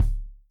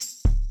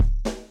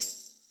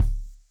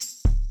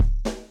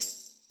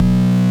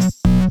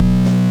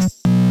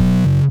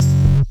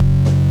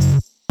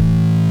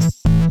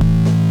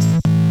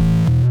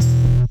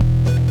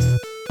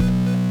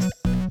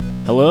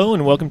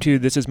welcome to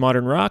This is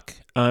Modern Rock.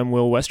 I'm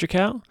Will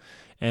Westerkow,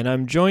 and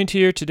I'm joined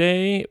here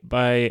today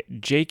by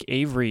Jake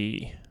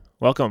Avery.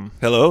 Welcome.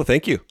 Hello,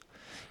 thank you.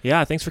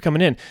 Yeah, thanks for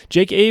coming in.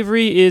 Jake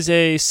Avery is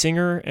a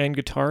singer and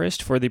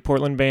guitarist for the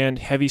Portland band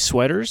Heavy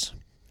Sweaters.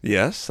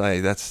 Yes,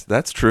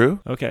 that's true.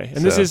 Okay,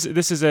 and this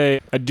is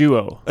a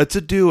duo. It's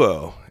a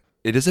duo.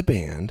 It is a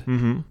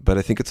band, but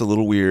I think it's a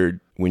little weird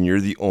when you're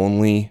the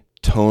only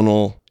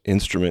tonal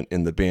instrument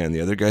in the band.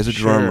 The other guy's a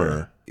drummer.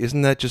 Sure.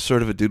 Isn't that just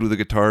sort of a dude with a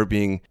guitar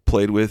being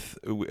played with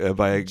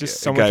by a Just a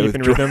someone guy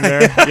keeping with rhythm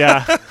there?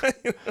 Yeah.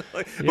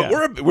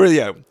 But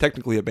we're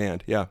technically a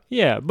band. Yeah.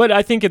 Yeah, but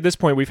I think at this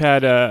point we've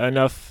had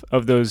enough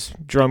of those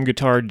drum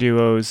guitar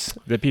duos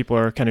that people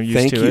are kind of used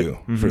Thank to it.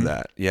 you for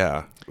that.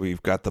 Yeah.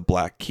 We've got the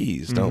Black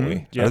Keys, don't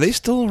we? Yes. Are they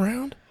still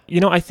around? You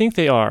know, I think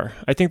they are.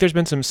 I think there's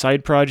been some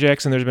side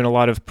projects and there's been a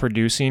lot of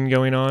producing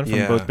going on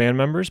from both band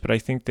members, but I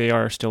think they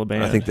are still a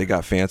band. I think they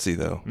got fancy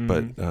though.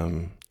 But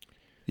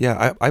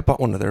yeah, I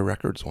bought one of their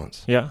records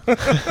once. Yeah.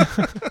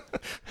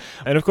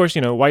 And of course,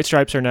 White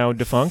Stripes are now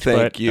defunct. Thank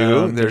but,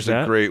 you. There's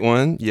a great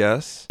one.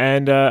 Yes.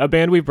 And a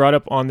band we brought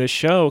up on this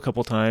show a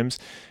couple times,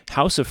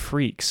 House of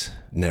Freaks.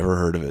 Never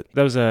heard of it.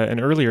 That was an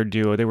earlier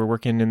duo. They were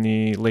working in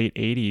the late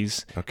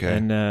 80s. Okay.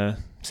 And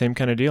same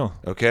kind of deal.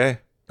 Okay.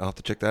 I'll have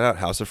to check that out.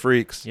 House of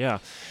Freaks. Yeah.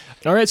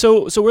 All right.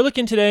 So we're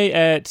looking today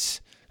at,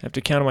 I have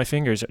to count on my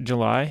fingers,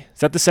 July. Is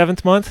that the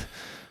 7th month?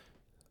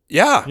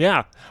 Yeah.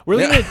 Yeah. We're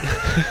looking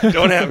at...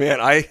 Don't have, man.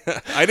 I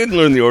didn't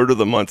learn the order of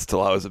the months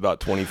till I was about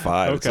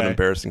 25. Okay. It's an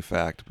embarrassing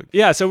fact. But...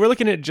 Yeah. So we're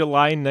looking at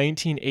July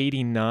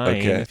 1989.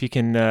 Okay. If you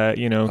can,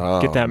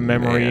 get that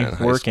memory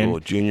working. High school,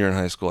 junior in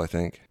high school, I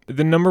think.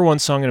 The number one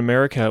song in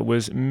America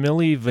was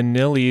Milli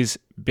Vanilli's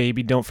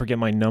 "Baby Don't Forget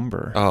My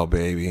Number." Oh,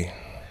 baby.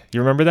 You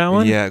remember that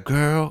one? Yeah,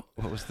 girl.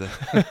 What was the?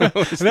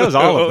 That was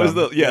all of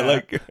them.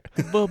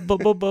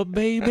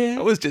 Baby.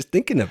 I was just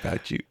thinking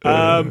about you.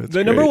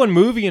 The number one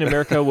movie in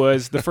America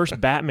was the first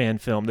Batman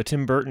film, the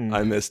Tim Burton.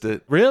 I missed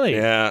it. Really?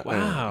 Yeah.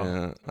 Wow.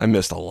 Yeah. I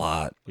missed a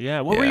lot.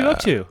 Yeah. What were you up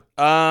to?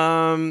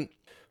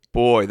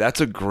 Boy, that's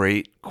a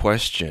great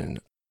question.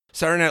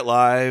 Saturday Night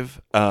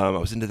Live. I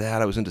was into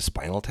that. I was into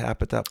Spinal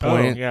Tap at that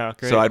point. Oh, yeah,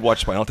 great. So I'd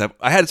watch Spinal Tap.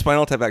 I had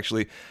Spinal Tap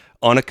actually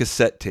on a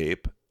cassette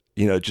tape.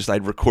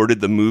 I'd recorded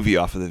the movie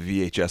off of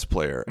the VHS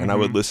player, and I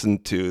would listen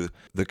to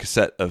the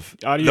cassette of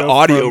the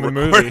audio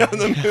recording of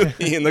the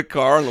movie in the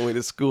car on the way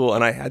to school,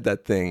 and I had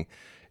that thing.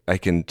 I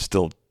can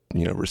still,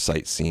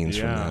 recite scenes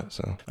from that.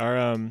 So,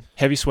 are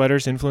Heavy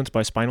Sweaters influenced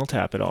by Spinal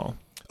Tap at all?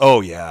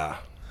 Oh yeah.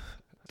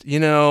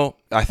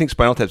 I think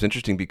Spinal Tap's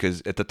interesting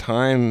because at the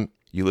time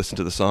you listen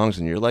to the songs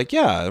and you're like,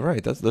 yeah,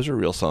 right, those are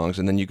real songs,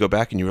 and then you go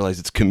back and you realize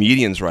it's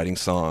comedians writing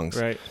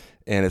songs, right?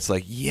 And it's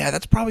like, yeah,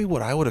 that's probably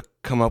what I would have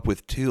come up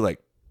with too,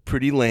 like.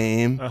 Pretty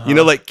lame,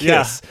 like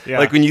Kiss. Yeah.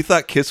 Like when you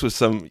thought Kiss was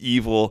some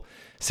evil,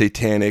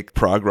 satanic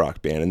prog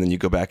rock band, and then you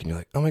go back and you're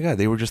like, oh my god,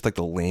 they were just like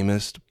the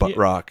lamest butt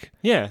rock,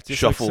 just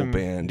shuffle like some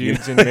band,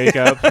 dudes in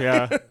makeup,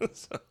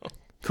 so,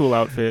 cool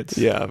outfits.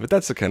 Yeah, but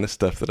that's the kind of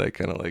stuff that I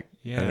kind of like.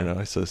 I don't know,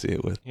 I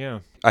associate with. Yeah,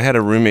 I had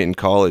a roommate in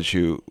college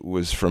who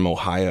was from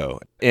Ohio,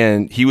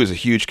 and he was a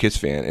huge Kiss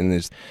fan, and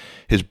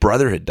his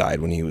brother had died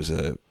when he was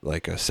a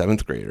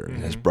 7th grader,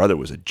 and his brother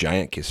was a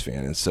giant Kiss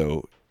fan, and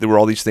so there were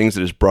all these things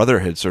that his brother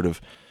had sort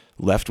of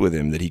left with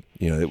him that he,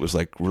 it was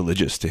like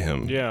religious to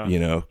him,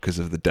 because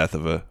of the death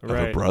of a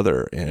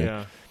brother.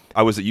 And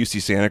I was at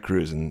UC Santa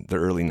Cruz in the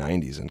early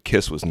 90s, and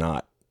Kiss was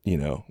not,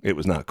 it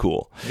was not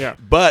cool. Yeah.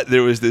 But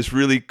there was this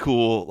really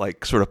cool,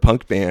 like, sort of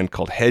punk band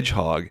called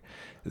Hedgehog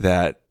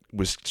that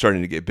was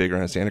starting to get big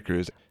around Santa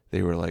Cruz.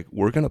 They were like,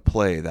 we're going to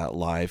play that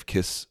live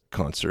Kiss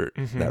concert,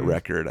 that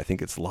record. I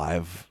think it's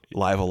Live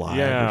Alive.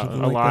 Yeah, or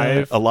something Alive.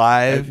 Like that.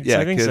 Alive.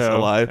 I think Kiss so.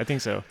 Alive. I think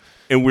so.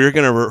 And we're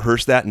going to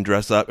rehearse that and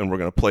dress up, and we're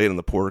going to play it in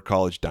the Porter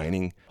College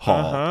dining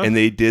hall. And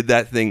they did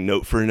that thing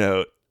note for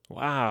note.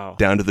 Wow.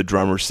 Down to the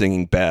drummer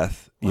singing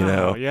Beth,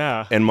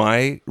 Yeah. And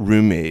my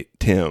roommate,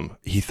 Tim,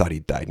 he thought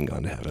he'd died and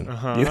gone to heaven.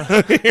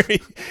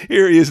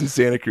 Here he is in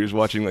Santa Cruz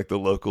watching like the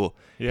local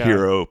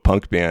hero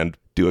punk band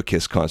do a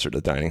Kiss concert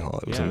at the dining hall.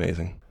 It was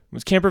amazing.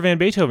 Was Camper Van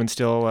Beethoven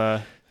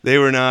still... They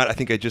were not. I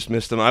think I just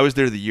missed them. I was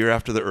there the year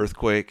after the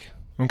earthquake.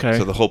 Okay.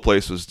 So the whole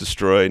place was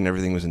destroyed and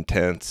everything was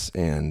intense,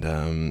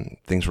 and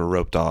things were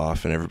roped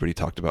off, and everybody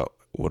talked about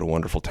what a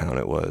wonderful town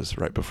it was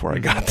right before I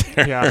got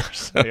there.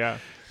 Yeah.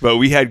 But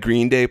we had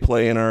Green Day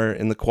play in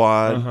the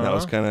quad. That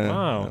was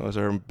that was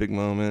our big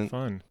moment.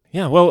 Fun.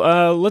 Yeah,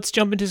 well, let's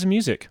jump into some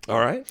music. All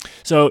right.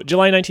 So,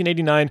 July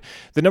 1989,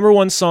 the number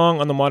one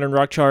song on the modern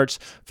rock charts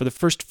for the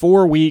first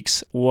 4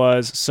 weeks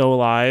was So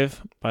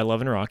Alive by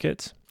Love and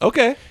Rockets.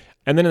 Okay.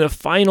 And then in the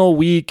final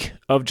week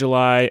of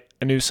July,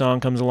 a new song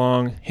comes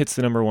along, hits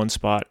the number one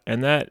spot,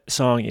 and that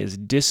song is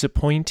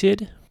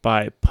Disappointed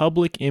by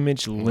Public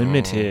Image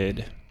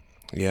Limited.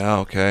 Yeah,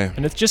 okay.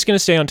 And it's just going to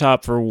stay on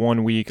top for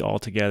 1 week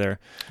altogether.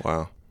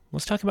 Wow.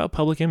 Let's talk about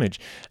Public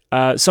Image.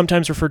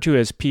 Sometimes referred to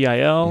as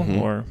PIL,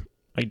 or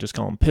I just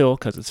call them PIL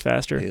because it's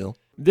faster. PIL.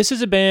 This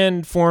is a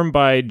band formed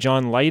by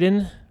John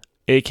Lydon,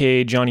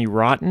 aka Johnny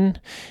Rotten,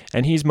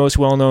 and he's most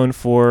well known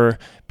for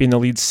being the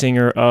lead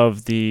singer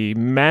of the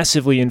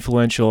massively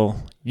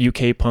influential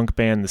UK punk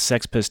band, the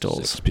Sex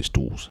Pistols. Sex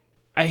Pistols.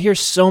 I hear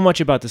so much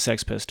about the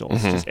Sex Pistols.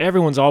 Mm-hmm. Just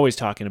everyone's always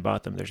talking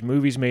about them. There's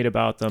movies made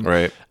about them.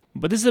 Right.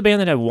 But this is a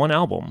band that had one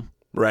album.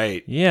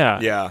 Right. Yeah.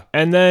 Yeah.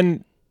 And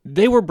then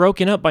they were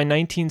broken up by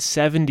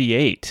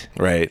 1978.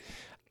 Right.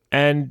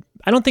 And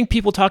I don't think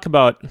people talk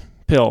about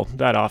Pill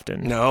that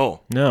often.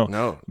 No.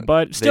 No.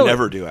 But still, they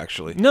never do,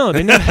 actually. No,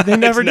 they never do.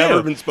 It's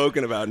never been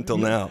spoken about until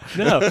now.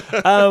 No.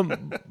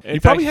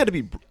 You probably had to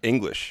be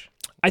English.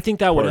 I think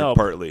that would help.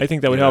 Partly. I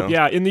think that would help.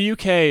 Yeah, in the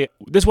UK,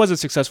 this was a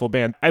successful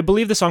band. I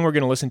believe the song we're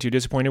going to listen to,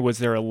 Disappointed, was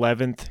their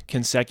 11th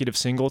consecutive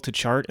single to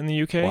chart in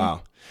the UK.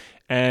 Wow.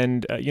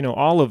 And,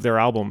 all of their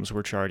albums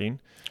were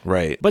charting.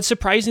 Right. But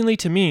surprisingly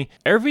to me,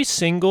 every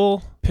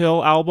single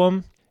Pill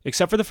album,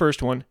 except for the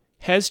first one,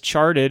 has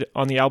charted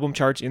on the album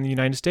charts in the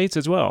United States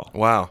as well.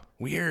 Wow.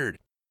 Weird.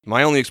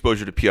 My only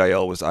exposure to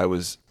PIL was I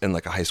was in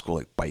like a high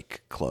school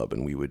bike club,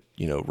 and we would,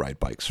 ride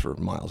bikes for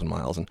miles and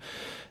miles. And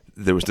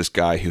there was this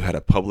guy who had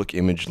a Public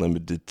Image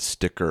Limited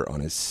sticker on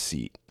his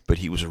seat, but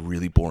he was a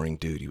really boring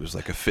dude. He was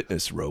like a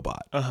fitness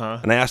robot. Uh-huh.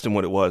 And I asked him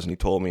what it was, and he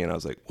told me, and I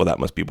was like, well, that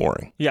must be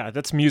boring. Yeah,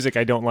 that's music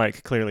I don't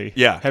like, clearly.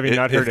 Yeah. Having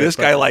not heard if this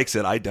it. guy likes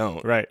it, I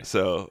don't. Right.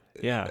 So,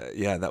 yeah.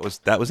 That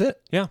was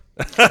it. Yeah.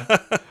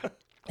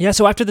 Yeah,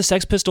 so after the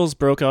Sex Pistols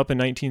broke up in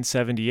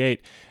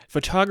 1978,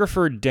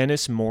 photographer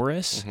Dennis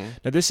Morris,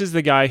 now this is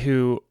the guy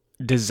who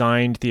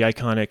designed the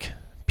iconic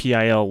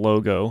PIL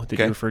logo that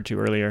you referred to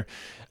earlier,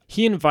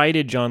 he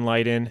invited John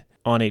Lydon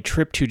on a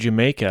trip to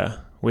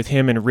Jamaica with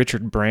him and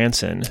Richard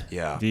Branson,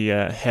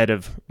 the head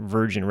of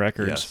Virgin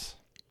Records. Yes.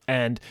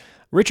 And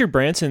Richard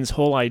Branson's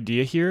whole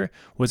idea here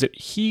was that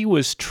he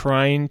was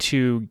trying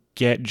to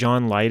get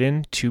John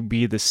Lydon to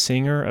be the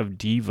singer of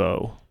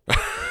Devo.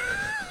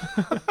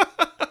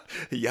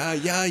 Yeah.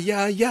 Yeah.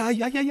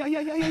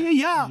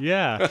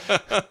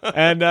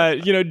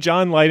 And,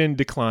 John Lydon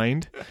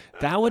declined.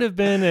 That would have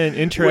been an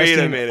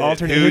interesting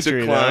alternate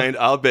history. Who declined?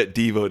 I'll bet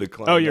Devo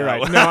declined. Oh, you're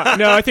right.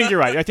 No, I think you're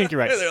right.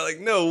 They're like,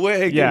 no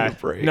way. Yeah. Give me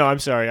a break. No, I'm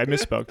sorry. I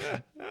misspoke.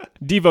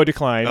 Devo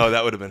declined. Oh,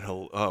 that would have been,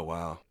 oh,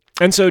 wow.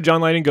 And so John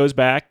Lydon goes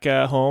back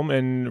home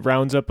and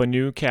rounds up a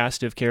new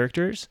cast of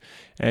characters,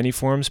 and he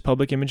forms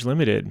Public Image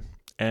Limited.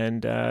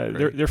 And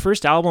their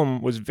first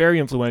album was very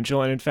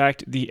influential, and in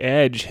fact, The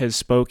Edge has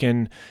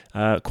spoken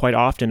quite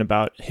often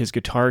about his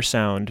guitar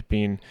sound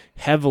being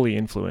heavily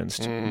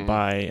influenced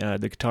by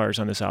the guitars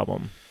on this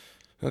album.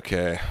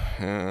 Okay,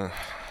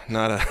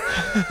 not a.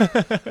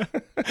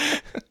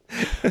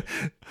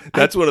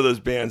 That's one of those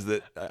bands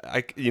that I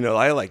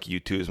like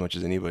U2 as much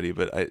as anybody,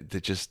 but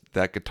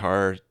that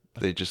guitar,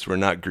 they just were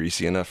not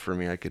greasy enough for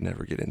me. I could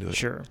never get into it.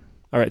 Sure.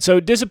 All right, so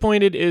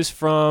Disappointed is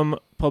from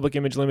Public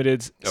Image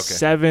Limited's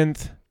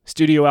 7th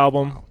studio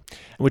album,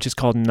 which is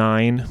called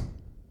 9,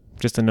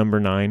 just the number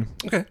 9.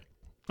 Okay.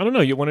 I don't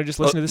know, you want to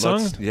just listen to the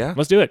song? Yeah.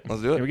 Let's do it.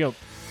 Let's do it. Here we go.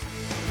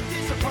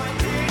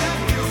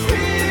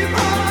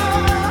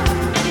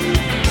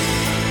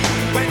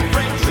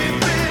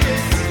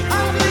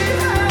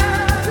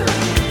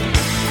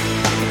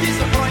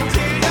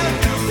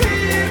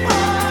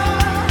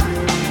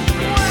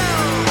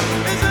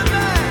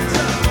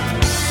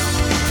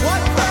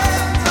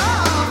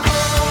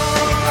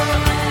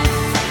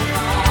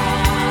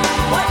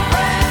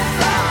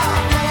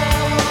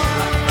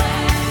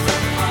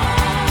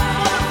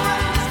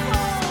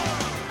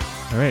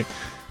 All right.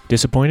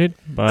 Disappointed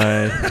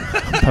by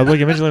Public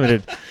Image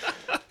Limited.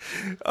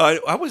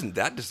 I wasn't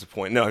that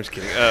disappointed. No, I'm just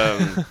kidding.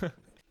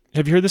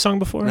 Have you heard the song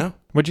before? No.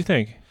 What'd you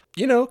think?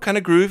 Kind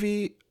of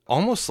groovy,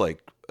 almost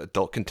like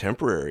adult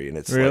contemporary, and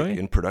it's really? like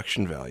in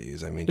production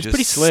values. I mean, it's just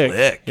pretty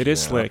slick. It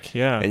is know? slick,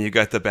 yeah. And you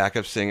got the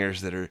backup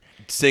singers that are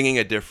singing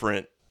a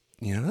different,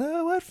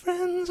 what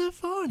friends are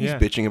for. And he's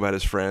bitching about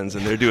his friends,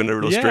 and they're doing a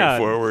real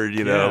straightforward,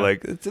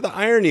 like it's the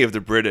irony of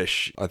the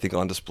British, I think,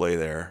 on display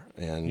there.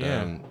 And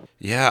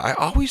I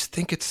always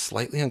think it's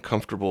slightly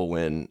uncomfortable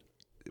when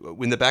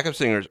the backup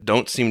singers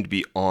don't seem to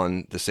be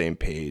on the same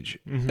page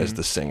as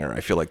the singer.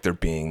 I feel like they're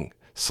being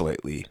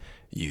slightly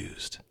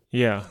used.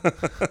 Yeah.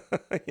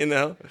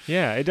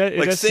 Yeah, it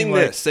does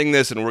sing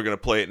this, and we're going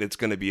to play it, and it's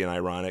going to be an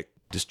ironic,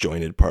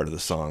 disjointed part of the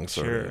song,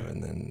 sort of.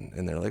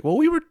 And they're like, well,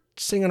 we were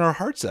singing our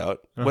hearts out.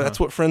 Well, that's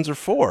what friends are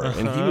for.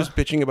 And he was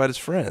bitching about his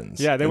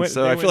friends. Yeah,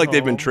 I feel like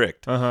they've been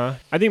tricked. I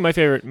think my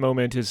favorite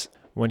moment is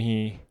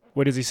when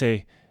what does he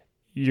say?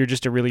 You're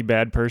just a really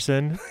bad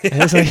person.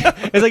 It's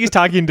like he's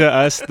talking to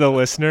us, the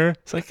listener.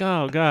 It's like,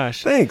 oh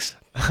gosh. Thanks.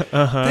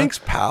 Thanks,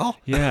 pal.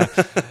 Yeah.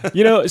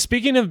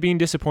 Speaking of being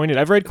disappointed,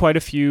 I've read quite a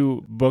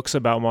few books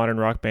about modern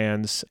rock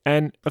bands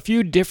and a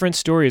few different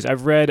stories.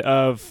 I've read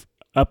of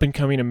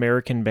up-and-coming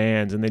American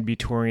bands, and they'd be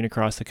touring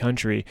across the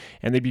country,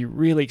 and they'd be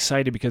really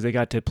excited because they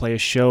got to play a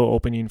show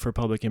opening for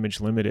Public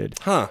Image Limited.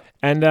 Huh.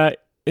 And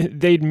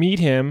they'd meet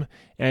him,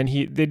 and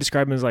they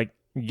describe him as like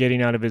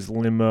getting out of his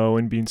limo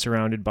and being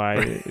surrounded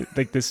by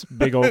like this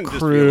big old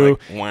crew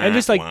and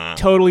just like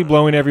totally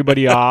blowing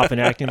everybody off and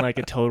acting like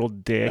a total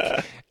dick.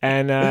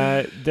 And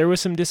there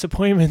was some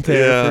disappointment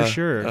there for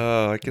sure.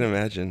 Oh, I can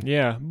imagine.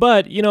 Yeah.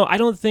 But, I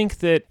don't think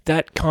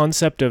that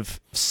concept of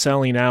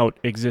selling out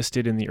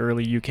existed in the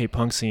early UK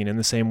punk scene in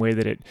the same way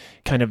that it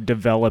kind of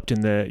developed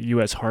in the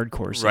US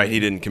hardcore scene. Right. He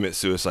didn't commit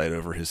suicide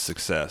over his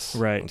success.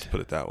 Right. Let's put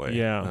it that way.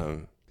 Yeah.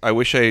 I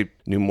wish I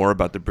knew more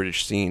about the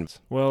British scene.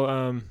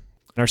 Well,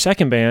 our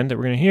second band that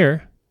we're going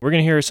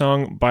to hear a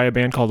song by a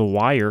band called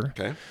Wire.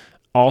 Okay.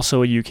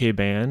 Also a UK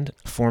band,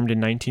 formed in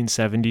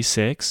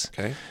 1976.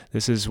 Okay.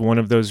 This is one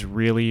of those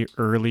really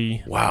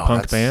early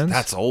punk bands.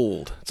 That's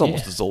old. It's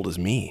almost as old as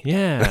me.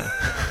 Yeah.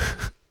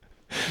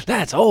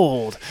 That's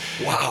old.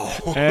 Wow.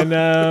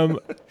 And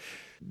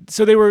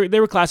so they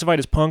were classified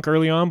as punk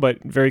early on,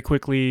 but very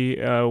quickly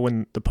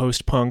when the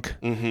post-punk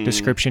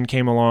description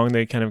came along,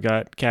 they kind of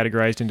got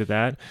categorized into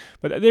that.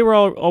 But they were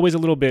always a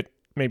little bit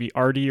maybe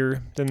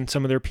artier than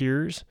some of their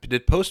peers.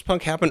 Did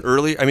post-punk happen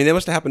early? I mean, they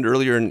must have happened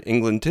earlier in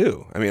England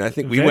too. I mean, I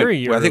think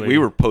I think we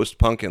were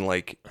post-punk in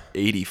like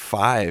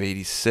 85,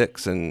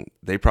 86, and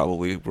they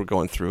probably were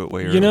going through it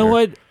way earlier. You know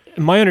what?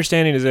 My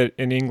understanding is that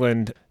in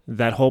England,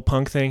 that whole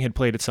punk thing had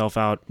played itself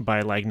out by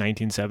like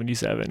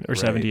 1977 or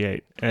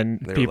 78,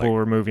 and people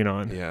were moving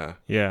on. Yeah.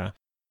 Yeah.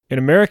 In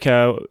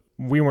America,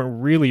 we weren't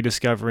really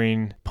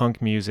discovering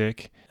punk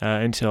music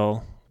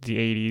until the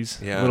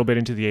 80s, a little bit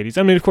into the 80s.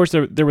 I mean, of course,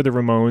 there were the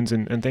Ramones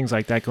and things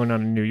like that going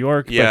on in New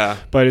York. Yeah.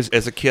 But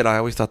as a kid, I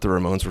always thought the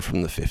Ramones were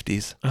from the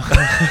 50s.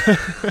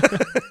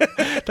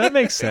 That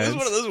makes sense. It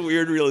was one of those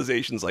weird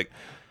realizations like,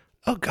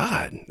 oh,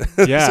 God,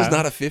 this is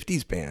not a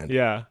 50s band.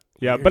 Yeah.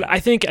 Yeah. But I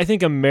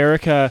think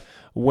America,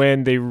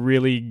 when they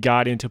really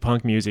got into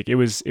punk music, it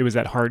was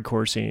that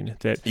hardcore scene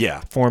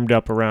that formed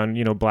up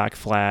around, Black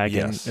Flag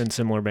and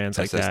similar bands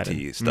like that.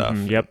 SST stuff.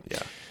 Yep. Yeah.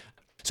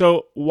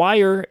 So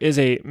Wire is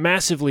a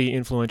massively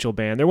influential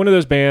band. They're one of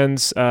those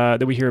bands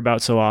that we hear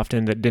about so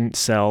often that didn't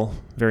sell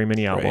very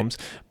many albums,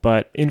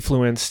 but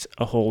influenced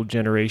a whole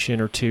generation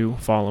or two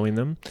following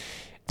them.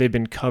 They've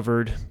been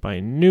covered by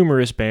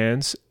numerous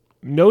bands.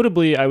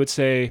 Notably, I would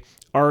say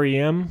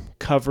REM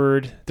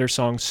covered their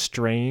song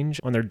Strange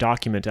on their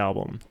Document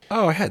album.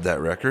 Oh, I had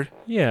that record.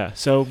 Yeah,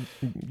 so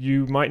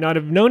you might not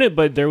have known it,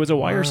 but there was a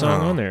Wire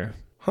song on there.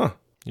 Huh.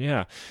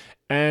 Yeah.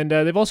 And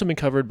they've also been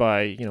covered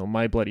by,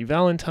 My Bloody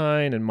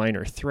Valentine and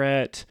Minor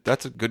Threat.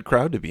 That's a good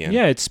crowd to be in.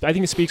 Yeah, I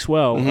think it speaks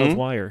well of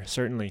Wire,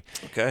 certainly.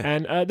 Okay.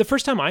 And the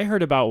first time I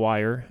heard about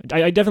Wire,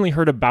 I definitely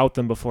heard about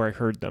them before I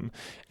heard them.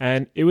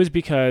 And it was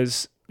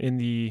because in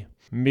the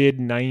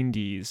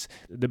mid-90s,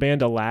 the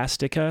band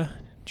Elastica,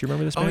 do you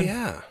remember this band? Oh,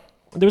 yeah.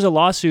 There was a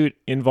lawsuit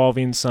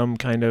involving some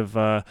kind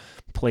of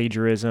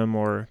plagiarism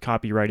or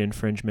copyright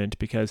infringement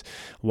because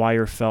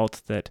Wire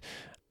felt that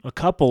a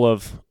couple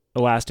of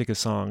Elastica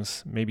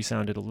songs maybe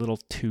sounded a little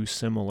too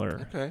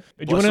similar. Okay.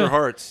 Bless their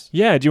hearts.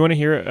 Yeah. Do you want to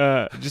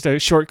hear just a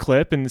short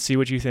clip and see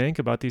what you think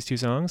about these two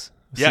songs?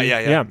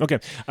 Yeah. Okay.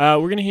 We're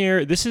going to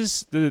hear, this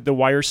is the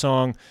Wire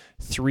song,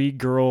 Three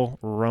Girl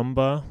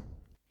Rumba.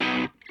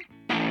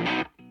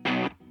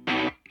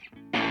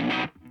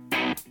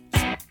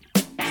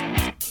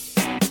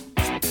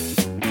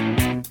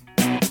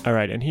 All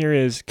right. And here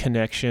is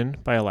Connection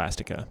by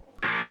Elastica.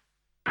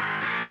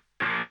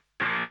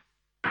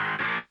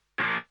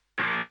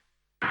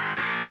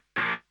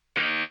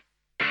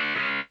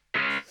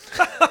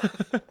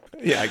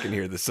 Yeah, I can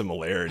hear the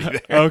similarity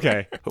there.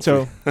 Okay.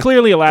 So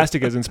clearly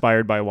Elastica is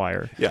inspired by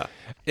Wire. Yeah.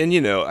 And,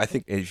 I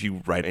think if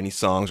you write any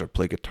songs or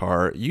play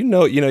guitar,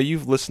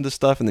 you've listened to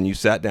stuff and then you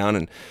sat down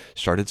and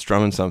started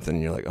strumming something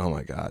and you're like, oh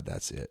my God,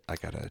 that's it. I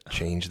got to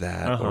change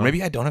that. Or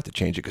maybe I don't have to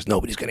change it because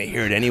nobody's going to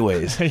hear it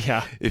anyways.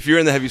 Yeah. If you're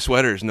in the Heavy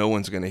Sweaters, no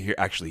one's going to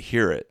actually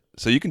hear it.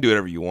 So you can do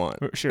whatever you want.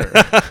 Sure.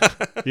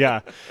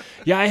 Yeah.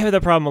 Yeah, I have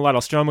that problem a lot.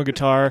 I'll strum a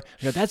guitar.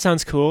 That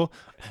sounds cool.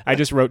 I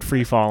just wrote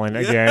Free Fallin'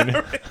 again. Yeah,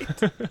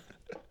 right.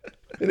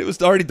 And it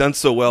was already done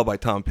so well by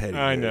Tom Petty.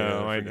 I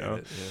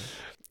know.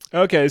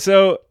 Okay,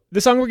 so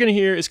the song we're going to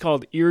hear is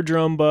called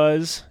Eardrum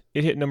Buzz.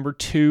 It hit number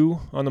 2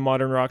 on the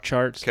modern rock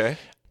charts. Okay.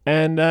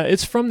 And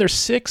it's from their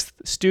 6th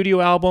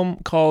studio album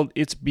called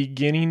It's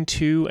Beginning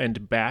to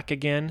and Back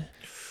Again.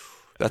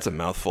 That's a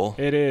mouthful.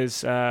 It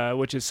is,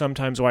 which is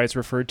sometimes why it's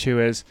referred to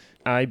as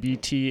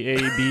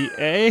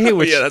IBTABA.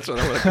 Which, yeah, that's what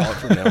I'm going to call it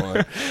from now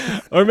on.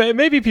 Or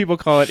maybe people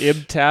call it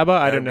IBTABA.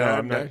 I don't know.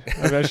 I'm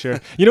not sure.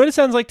 You know what it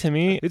sounds like to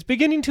me? It's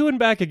beginning to and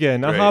back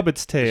again. A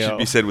Hobbit's Tale. It should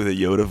be said with a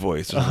Yoda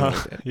voice. Or something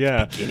like that.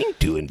 Yeah. Beginning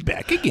to and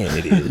back again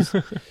it is.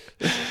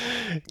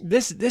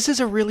 This is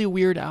a really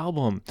weird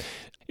album.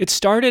 It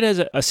started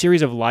as a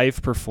series of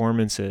live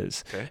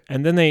performances,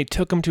 and then they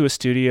took them to a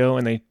studio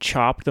and they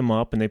chopped them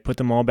up and they put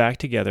them all back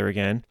together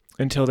again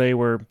until they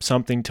were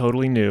something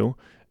totally new.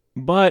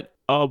 But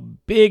a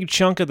big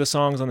chunk of the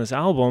songs on this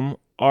album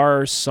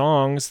are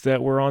songs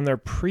that were on their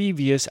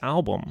previous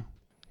album,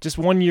 just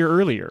 1 year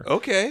earlier.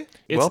 Okay.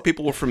 Well,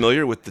 people were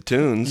familiar with the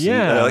tunes.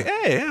 Yeah. And they're like,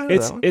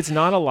 hey, it's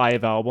not a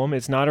live album.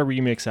 It's not a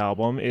remix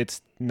album.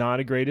 It's not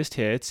a greatest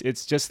hits.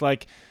 It's just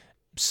like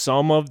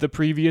some of the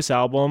previous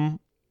album,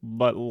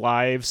 but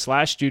live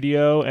 /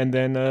 studio, and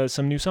then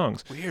some new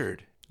songs.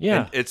 Weird.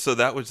 Yeah. So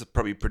that was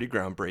probably pretty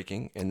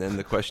groundbreaking. And then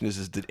the question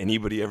is did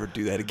anybody ever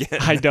do that again?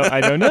 I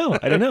don't know.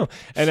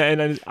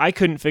 And I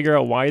couldn't figure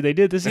out why they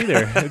did this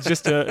either.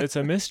 It's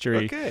a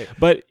mystery. Okay.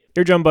 But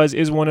Eardrum Buzz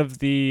is one of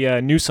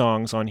the new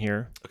songs on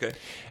here. Okay.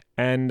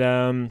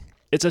 And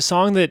it's a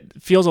song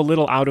that feels a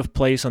little out of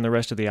place on the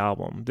rest of the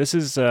album. This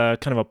is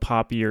kind of a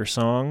poppier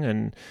song,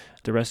 and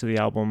the rest of the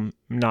album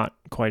not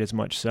quite as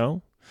much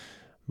so.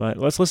 But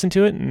let's listen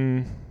to it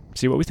and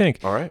see what we think.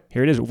 All right.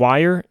 Here it is,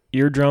 Wire,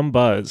 Eardrum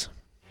Buzz.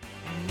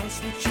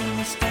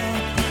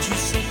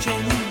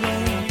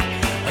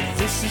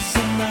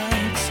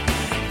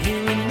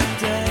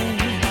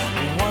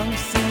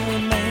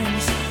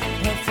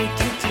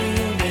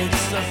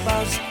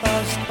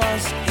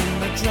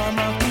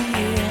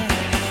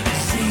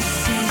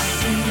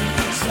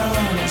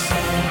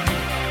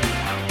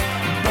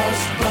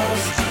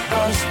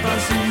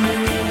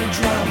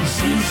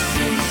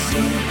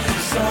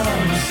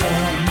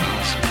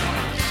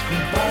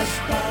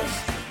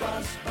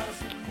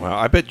 Wow,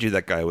 I bet you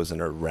that guy was an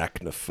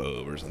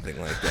arachnophobe or something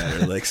like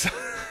that. Or like,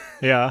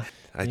 Yeah.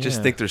 I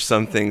just think there's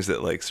some things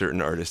that like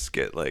certain artists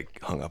get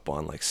like hung up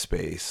on, like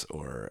space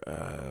or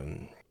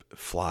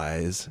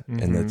flies,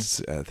 and that's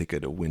I think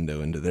a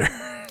window into their,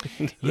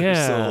 their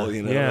soul.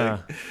 You know, yeah.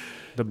 like,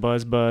 The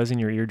buzz in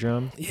your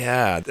eardrum.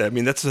 yeah. I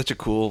mean, that's such a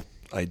cool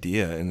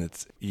idea, and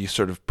it's you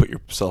sort of put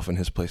yourself in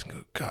his place and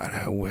go, God,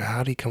 how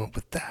did he come up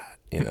with that?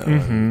 You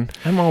know,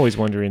 I'm always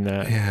wondering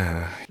that.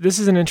 yeah. This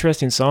is an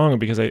interesting song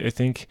because I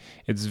think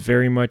it's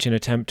very much an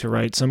attempt to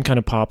write some kind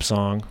of pop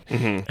song,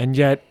 and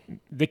yet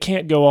they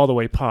can't go all the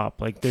way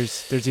pop. Like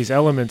there's these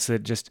elements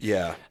that just these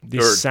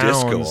or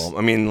sounds. disco.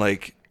 I mean,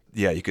 like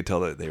you could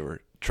tell that they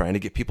were trying to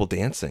get people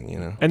dancing. You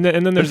know, and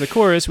then there's the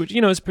chorus, which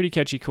is a pretty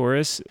catchy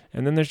chorus,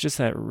 and then there's just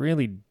that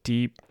really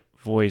deep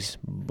voice,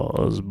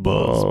 buzz.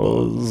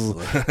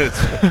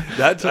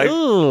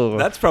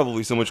 That's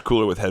probably so much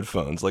cooler with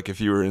headphones. Like if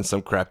you were in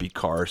some crappy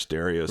car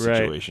stereo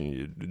situation,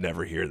 you'd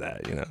never hear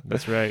that, you know.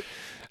 That's right.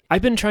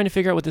 I've been trying to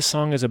figure out what this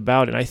song is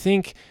about, and I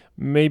think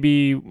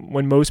maybe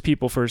when most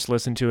people first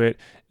listen to it,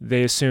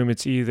 they assume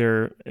it's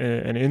either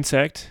an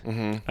insect,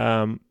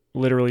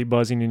 literally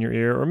buzzing in your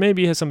ear, or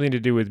maybe it has something to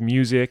do with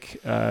music,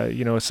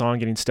 a song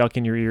getting stuck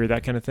in your ear,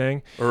 that kind of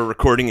thing. Or a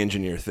recording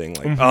engineer thing,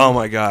 like, oh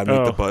my God,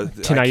 make the buzz.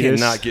 Tinnitus. I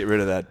cannot get rid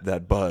of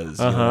that buzz.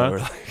 You know? Or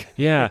like,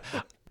 yeah.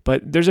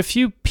 But there's a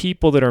few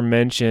people that are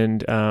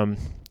mentioned,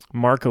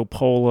 Marco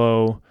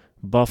Polo,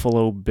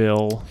 Buffalo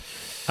Bill,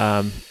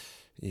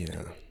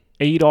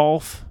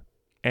 Adolf,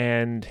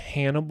 and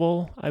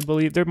Hannibal, I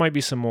believe. There might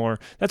be some more.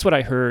 That's what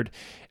I heard.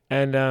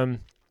 And I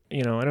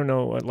don't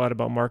know a lot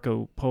about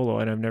Marco Polo,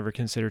 and I've never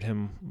considered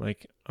him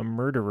like a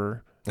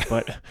murderer.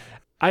 But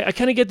I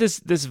kind of get this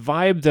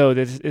vibe, though,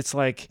 that it's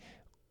like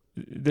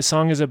the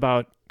song is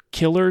about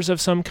killers of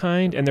some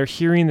kind, and they're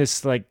hearing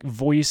this like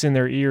voice in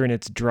their ear, and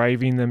it's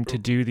driving them to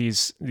do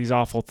these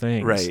awful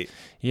things. Right.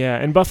 Yeah,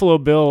 and Buffalo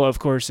Bill, of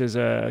course, is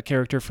a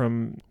character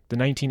from the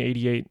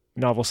 1988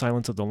 novel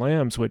Silence of the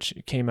Lambs, which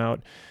came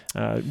out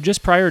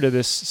just prior to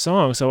this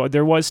song. So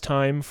there was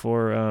time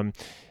for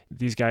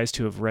these guys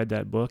to have read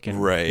that book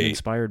and been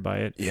inspired by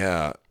it.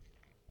 Yeah.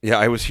 Yeah,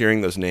 I was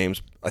hearing those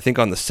names. I think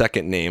on the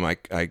second name, I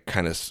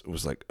kind of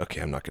was like, okay,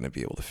 I'm not going to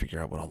be able to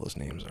figure out what all those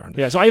names are.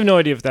 Yeah, so I have no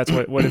idea if that's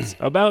what it's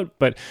about,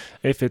 but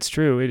if it's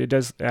true, it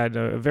does add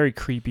a very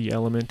creepy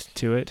element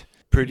to it.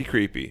 Pretty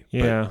creepy,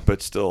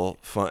 but still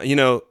fun.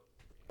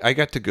 I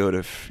got to go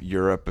to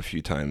Europe a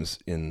few times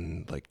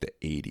in like the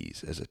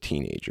 80s as a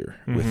teenager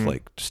with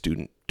like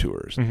student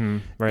tours.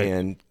 Right.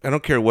 And I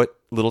don't care what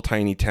little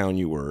tiny town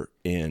you were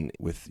in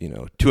with,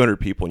 200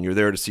 people, and you're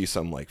there to see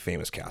some like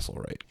famous castle,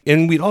 right?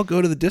 And we'd all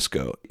go to the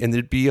disco, and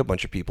there'd be a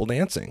bunch of people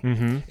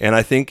dancing. And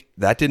I think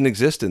that didn't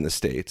exist in the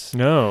States.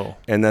 No.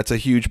 And that's a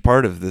huge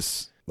part of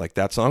this. Like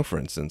that song, for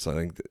instance, I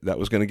think that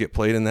was going to get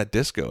played in that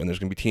disco, and there's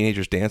going to be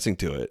teenagers dancing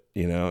to it,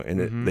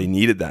 and they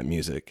needed that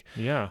music.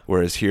 Yeah.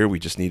 Whereas here, we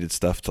just needed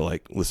stuff to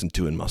like listen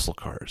to in muscle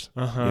cars.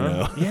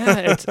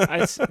 Yeah.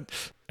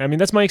 I mean,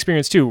 that's my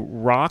experience too.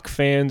 Rock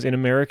fans in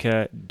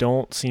America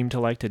don't seem to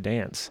like to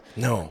dance.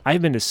 No.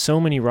 I've been to so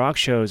many rock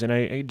shows, and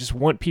I just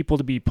want people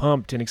to be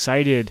pumped and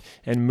excited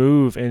and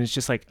move, and it's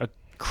just like a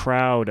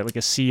crowd, like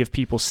a sea of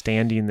people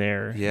standing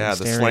there. Yeah,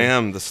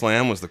 the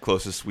slam was the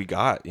closest we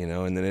got,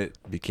 and then it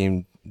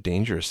became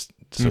dangerous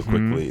so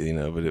quickly,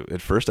 but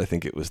at first I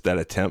think it was that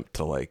attempt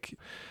to like,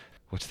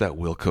 what's that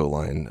Wilco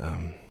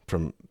line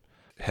from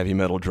Heavy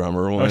Metal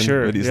Drummer one? Oh,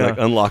 sure. But he's like,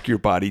 unlock your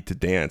body to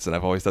dance. And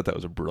I've always thought that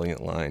was a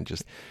brilliant line.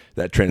 Just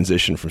that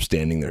transition from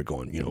standing there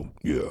going,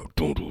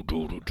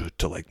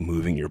 to like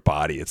moving your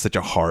body. It's such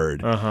a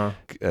hard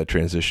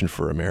transition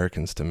for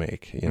Americans to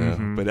make,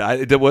 But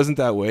it wasn't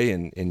that way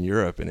in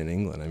Europe and in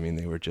England. I mean,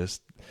 they were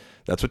just,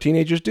 that's what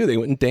teenagers do. They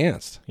went and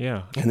danced.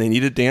 Yeah. And they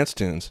needed dance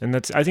tunes. And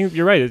I think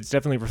you're right. It's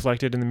definitely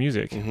reflected in the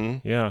music.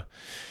 Yeah.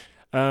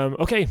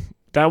 Okay.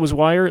 That was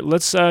Wire.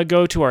 Let's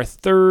go to our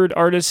third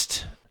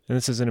artist. And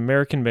this is an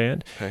American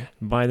band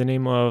by the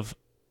name of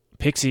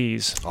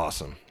Pixies.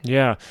 Awesome.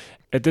 Yeah.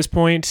 At this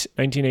point,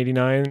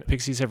 1989,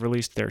 Pixies have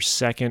released their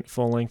second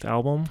full-length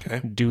album,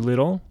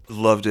 Doolittle.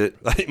 Loved it.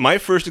 My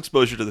first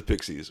exposure to the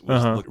Pixies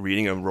was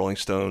reading a Rolling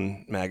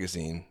Stone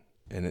magazine,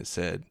 and it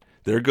said,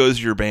 "There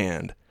goes your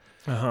band."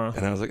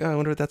 And I was like, oh, I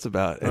wonder what that's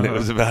about. And it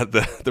was about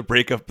the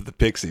breakup of the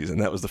Pixies,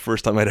 and that was the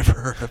first time I'd ever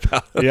heard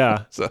about them.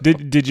 Yeah. So.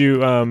 Did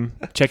you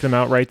check them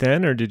out right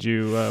then, or did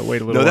you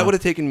wait a little No, that while? would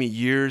have taken me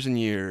years and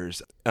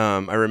years.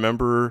 I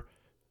remember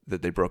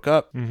that they broke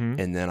up,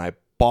 and then I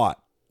bought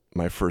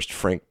my first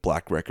Frank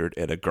Black record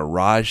at a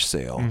garage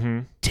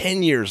sale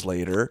 10 years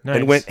later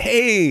and went,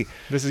 hey,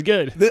 this is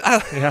good.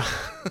 Yeah.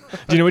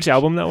 Do you know which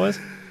album that was?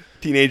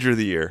 Teenager of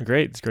the Year.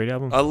 Great. It's a great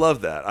album. I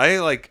love that.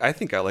 I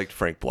think I liked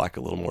Frank Black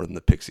a little more than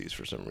the Pixies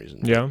for some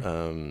reason. Yeah.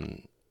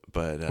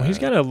 But he's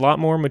got a lot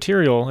more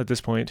material at this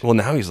point. Well,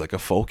 now he's like a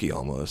folky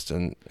almost,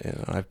 and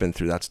I've been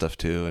through that stuff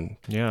too. And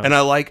and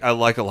I like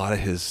a lot of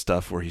his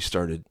stuff where he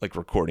started like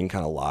recording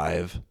kind of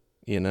live,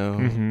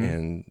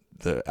 and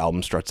the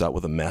album starts out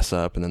with a mess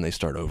up, and then they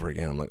start over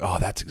again. I'm like, oh,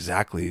 that's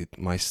exactly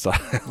my style.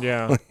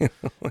 Yeah.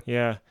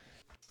 Yeah.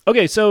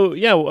 Okay, so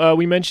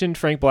we mentioned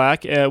Frank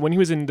Black. When he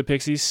was in the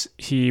Pixies,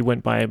 he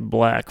went by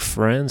Black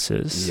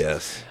Francis.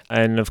 Yes.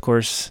 And of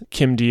course,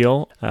 Kim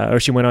Deal,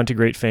 she went on to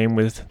great fame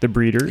with the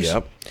Breeders.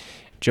 Yep.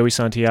 Joey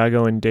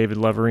Santiago and David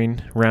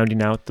Lovering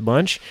rounding out the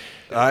bunch.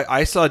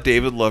 I saw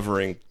David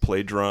Lovering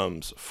play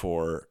drums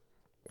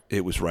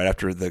it was right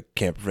after the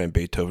Camper Van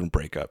Beethoven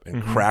breakup,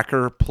 and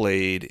Cracker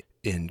played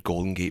in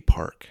Golden Gate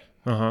Park.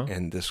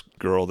 And this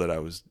girl that I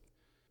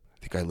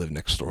think I lived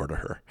next door to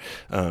her.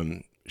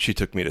 She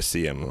took me to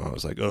see him, and I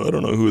was like, oh, I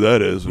don't know who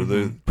that is.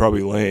 They're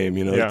probably lame,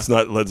 It's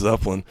not Led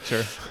Zeppelin.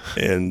 Sure.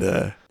 And,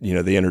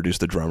 they introduced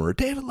the drummer,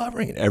 David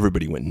Lovering, and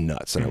everybody went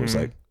nuts. And I was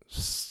like,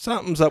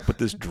 something's up with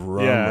this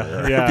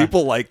drummer. Yeah.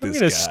 People like this guy. I'm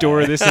going to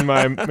store this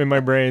in my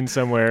brain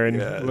somewhere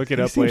and look it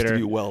up later. He seems to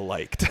be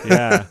well-liked.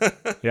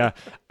 Yeah.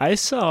 I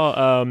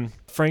saw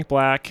Frank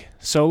Black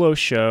solo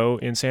show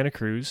in Santa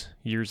Cruz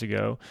years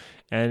ago,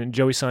 and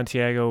Joey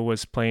Santiago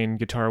was playing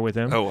guitar with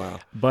him. Oh, wow.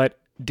 But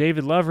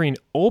David Lovering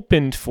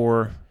opened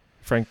for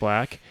Frank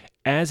Black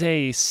as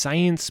a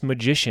science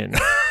magician.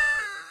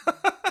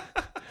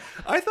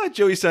 I thought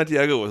Joey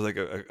Santiago was like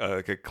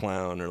a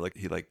clown, or like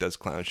he does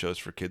clown shows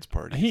for kids'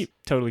 parties. He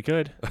totally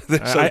could.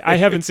 I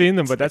haven't seen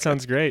them, but that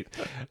sounds great.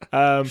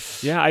 All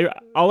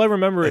I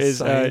remember is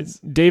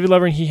David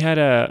Lovering. He had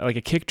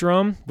a kick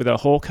drum with a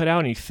hole cut out,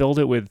 and he filled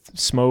it with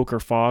smoke or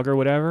fog or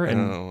whatever,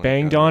 and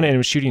banged on it, and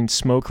was shooting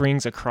smoke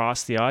rings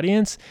across the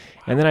audience.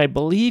 And then I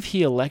believe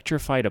he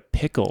electrified a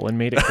pickle and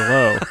made it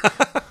glow.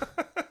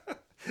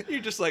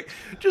 You're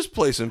just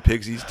play some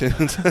Pixies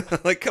tunes.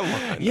 Like, come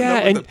on. Yeah,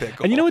 and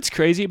you know what's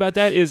crazy about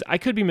that is I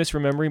could be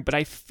misremembering, but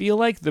I feel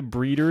like the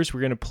Breeders were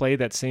going to play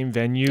that same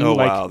venue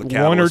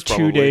 1 or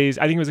 2 days.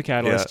 I think it was a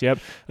Catalyst. Yeah.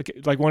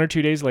 Yep, like 1 or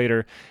 2 days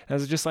later. And I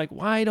was just like,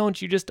 why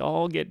don't you just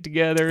all get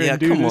together and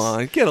do this? Yeah, come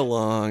on, get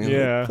along.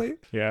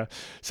 Yeah.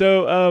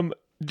 So,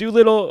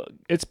 Doolittle,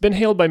 it's been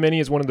hailed by many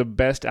as one of the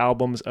best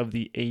albums of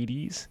the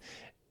 80s.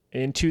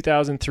 In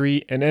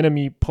 2003, an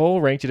NME poll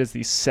ranked it as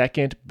the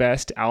second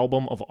best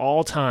album of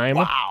all time.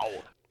 Wow.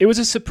 It was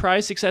a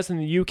surprise success in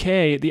the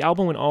UK. The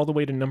album went all the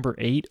way to number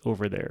 8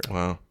 over there.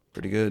 Wow,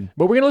 pretty good.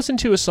 But we're going to listen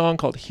to a song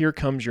called Here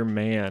Comes Your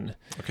Man.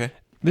 Okay.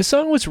 This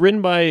song was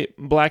written by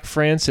Black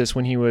Francis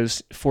when he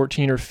was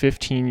 14 or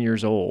 15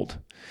 years old.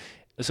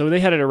 So they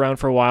had it around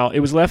for a while.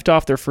 It was left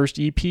off their first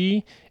EP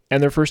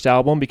and their first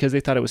album because they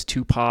thought it was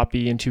too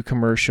poppy and too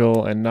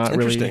commercial and not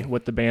really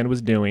what the band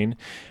was doing.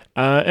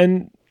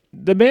 And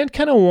the band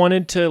kind of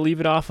wanted to leave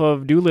it off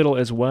of Doolittle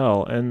as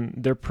well, and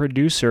their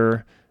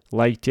producer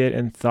liked it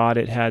and thought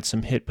it had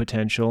some hit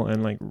potential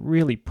and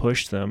really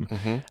pushed them.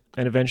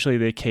 And eventually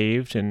they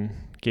caved and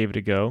gave it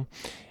a go.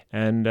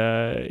 And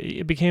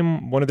it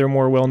became one of their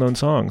more well-known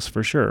songs,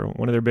 for sure,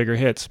 one of their bigger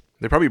hits.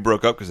 They probably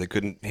broke up because they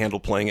couldn't handle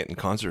playing it in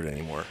concert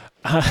anymore.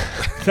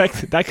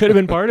 That could have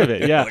been part of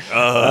it, yeah.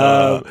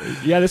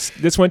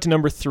 This went to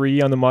number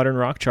 3 on the modern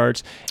rock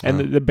charts,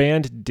 and the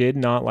band did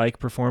not like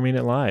performing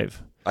it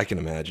live. I can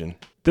imagine.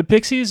 The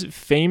Pixies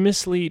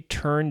famously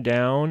turned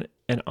down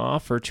an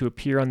offer to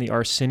appear on the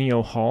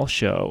Arsenio Hall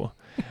show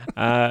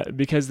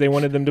because they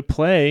wanted them to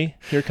play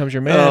Here Comes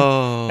Your Man.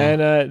 Oh.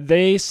 And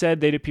they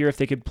said they'd appear if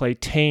they could play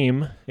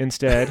Tame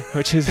instead,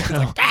 which is...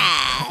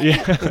 you're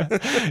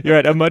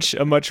right, a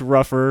much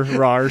rougher,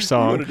 rawer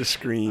song. You wanted to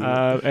scream.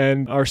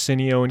 And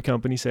Arsenio and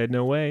company said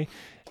no way.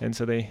 And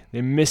so they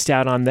missed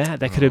out on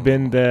that. That could have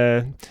been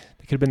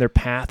their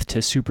path to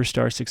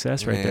superstar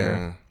success right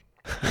there.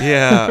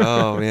 Yeah.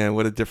 Oh man,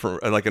 what a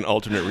different, an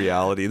alternate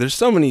reality. There's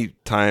so many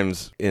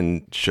times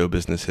in show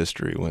business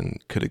history when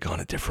could have gone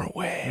a different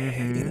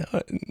way.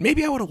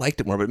 Maybe I would have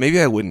liked it more, but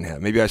maybe I wouldn't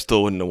have. Maybe I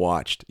still wouldn't have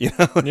watched.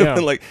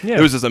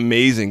 There was this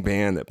amazing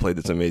band that played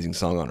this amazing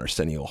song on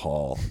Arsenio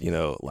Hall,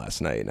 last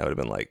night, and I would have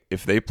been like,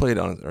 if they played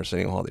on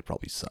Arsenio Hall, they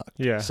probably sucked.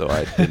 Yeah. So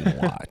I didn't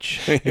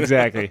watch.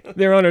 Exactly.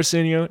 They're on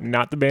Arsenio,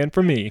 not the band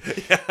for me.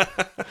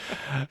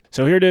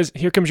 So here it is.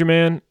 Here Comes Your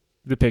Man,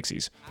 the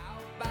Pixies.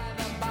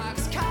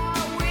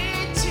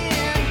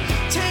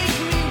 Take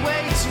me away.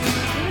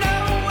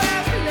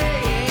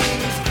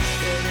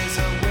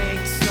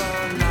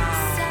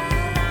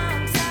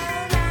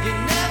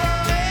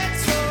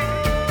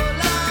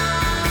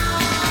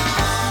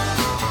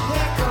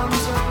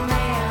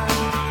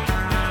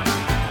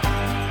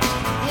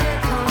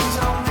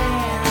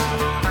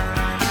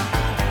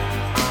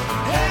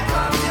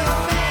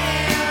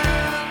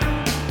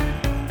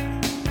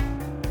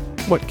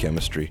 What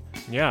chemistry.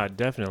 Yeah,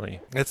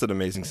 definitely. That's an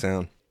amazing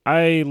sound.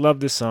 I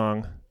love this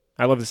song.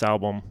 I love this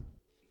album.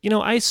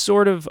 I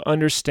sort of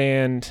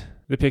understand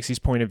the Pixies'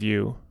 point of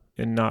view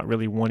in not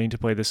really wanting to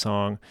play the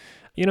song.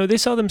 They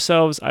saw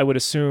themselves, I would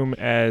assume,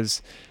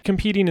 as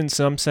competing in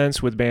some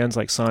sense with bands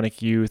like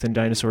Sonic Youth and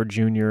Dinosaur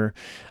Jr.,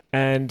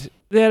 and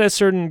they had a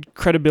certain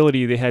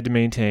credibility they had to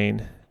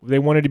maintain. They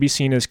wanted to be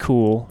seen as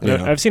cool.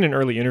 Yeah. I've seen an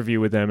early interview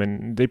with them,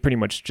 and they pretty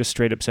much just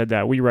straight up said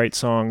that. We write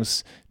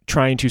songs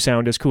trying to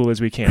sound as cool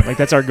as we can. Like,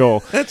 that's our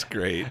goal. That's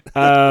great.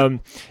 And,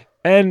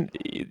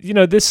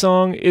 this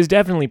song is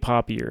definitely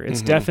poppier.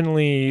 It's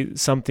definitely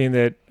something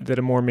that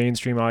a more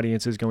mainstream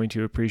audience is going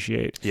to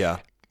appreciate. Yeah.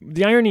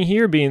 The irony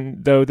here being,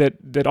 though,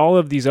 that all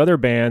of these other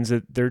bands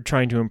that they're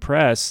trying to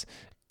impress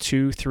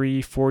 2,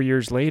 3, 4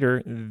 years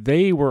later,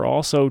 they were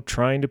also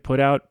trying to put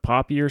out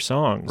poppier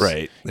songs.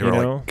 Right. They were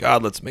like,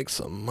 God, let's make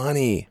some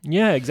money.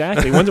 Yeah,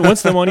 exactly.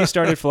 Once the money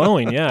started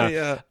flowing, yeah.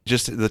 Yeah.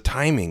 Just the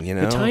timing,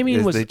 The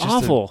timing was they just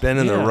awful. Had been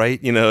in the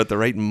right, at the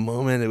right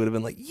moment, it would have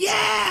been like,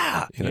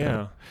 yeah.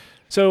 Yeah.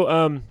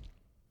 So,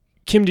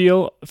 Kim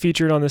Deal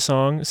featured on the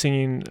song,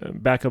 singing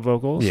backup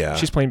vocals. Yeah.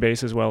 She's playing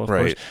bass as well, of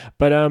course.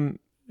 But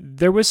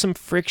there was some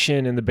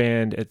friction in the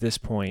band at this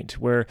point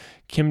where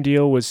Kim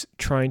Deal was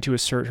trying to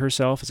assert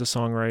herself as a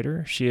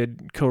songwriter. She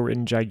had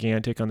co-written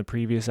Gigantic on the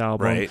previous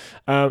album.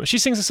 Right. She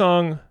sings a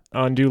song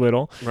on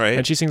Doolittle. Right.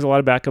 And she sings a lot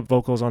of backup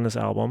vocals on this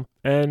album.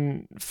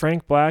 And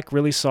Frank Black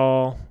really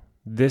saw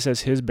this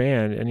as his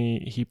band, and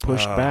he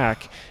pushed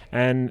back.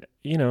 And,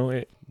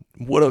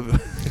 what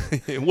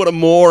a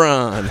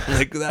moron.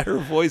 Like that, her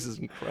voice is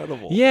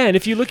incredible. Yeah, and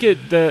if you look at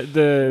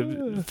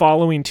the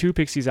following 2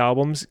 Pixies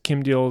albums,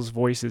 Kim Deal's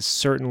voice is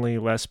certainly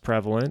less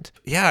prevalent.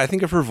 Yeah, I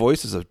think of her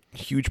voice as a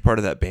huge part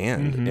of that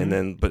band.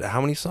 And but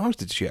how many songs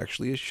did she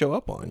actually show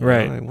up on?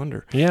 Right. I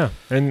wonder. Yeah,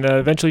 and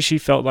eventually she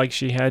felt like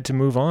she had to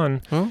move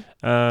on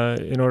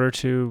in order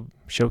to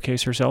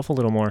showcase herself a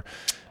little more.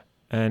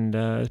 And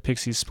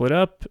Pixies split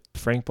up,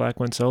 Frank Black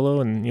went solo,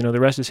 and, the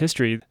rest is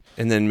history.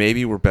 And then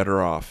maybe we're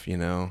better off,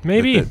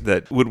 Maybe.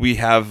 That would we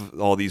have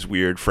all these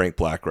weird Frank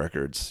Black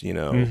records,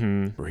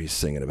 where he's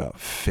singing about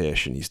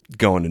fish and he's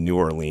going to New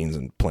Orleans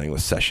and playing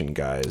with session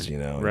guys,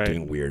 and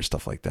doing weird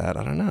stuff like that.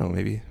 I don't know.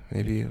 Maybe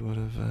it would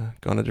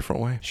have gone a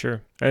different way.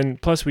 Sure.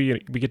 And plus we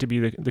get to be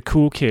the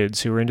cool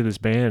kids who are into this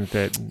band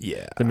that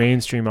the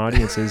mainstream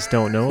audiences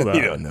don't know about.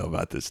 You don't know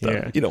about this stuff.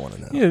 Yeah. You don't want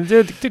to know.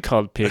 Yeah, they're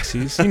called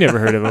Pixies. You never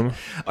heard of them.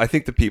 I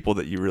think the people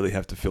that you really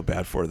have to feel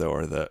bad for, though,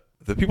 are the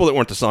people that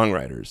weren't the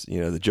songwriters,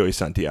 the Joey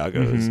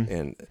Santiagos.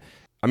 And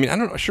I mean, I'm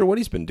not sure what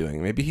he's been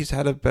doing. Maybe he's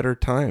had a better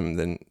time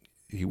than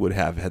he would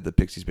have had the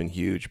Pixies been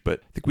huge,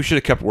 but I think we should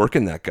have kept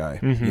working that guy.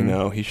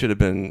 He should have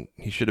been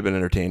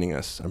entertaining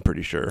us, I'm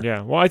pretty sure.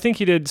 Yeah. Well, I think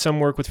he did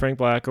some work with Frank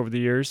Black over the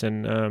years,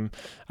 and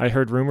I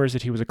heard rumors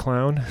that he was a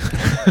clown.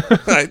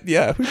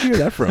 Yeah, who'd you hear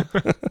that from?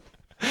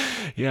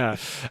 Yeah.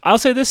 I'll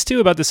say this too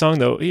about the song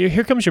though.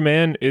 Here Comes Your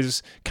Man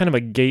is kind of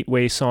a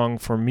gateway song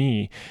for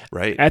me.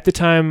 Right. At the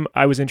time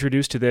I was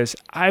introduced to this,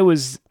 I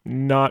was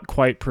not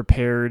quite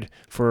prepared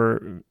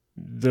for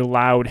the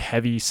loud,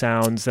 heavy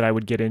sounds that I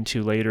would get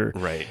into later.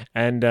 Right.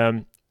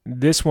 And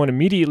this one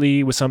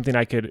immediately was something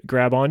I could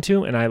grab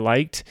onto and I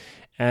liked.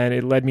 And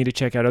it led me to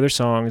check out other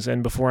songs.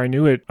 And before I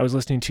knew it, I was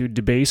listening to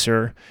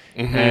Debaser.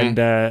 And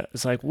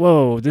it's like,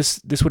 whoa,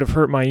 this would have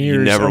hurt my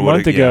ears a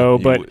month ago.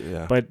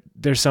 But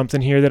there's something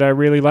here that I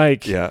really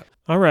like. Yeah.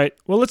 All right.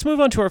 Well, let's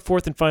move on to our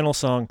 4th and final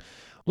song.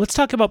 Let's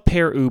talk about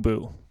Pere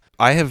Ubu.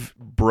 I have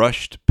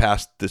brushed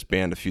past this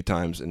band a few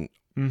times and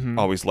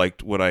always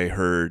liked what I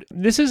heard.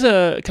 This is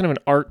a kind of an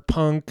art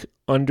punk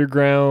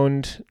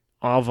underground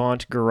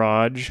avant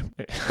garage.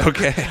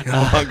 Okay,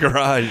 avant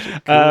garage.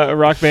 Cool. A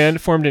rock band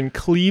formed in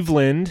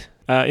Cleveland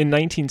in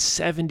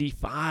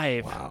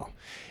 1975. Wow.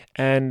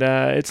 And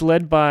it's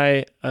led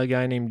by a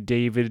guy named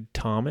David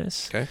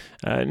Thomas. Okay.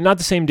 Not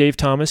the same Dave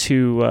Thomas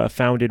who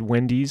founded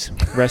Wendy's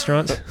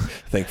restaurants.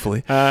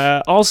 Thankfully.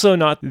 Also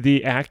not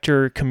the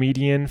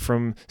actor-comedian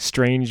from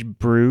Strange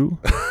Brew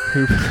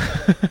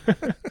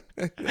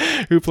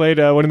who played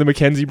one of the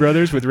Mackenzie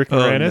brothers with Rick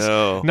Moranis.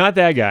 Oh, no. Not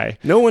that guy.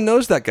 No one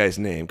knows that guy's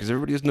name because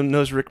everybody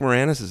knows Rick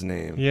Moranis'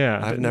 name.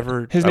 Yeah.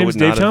 His name's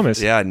Dave Thomas.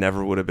 Yeah, I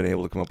never would have been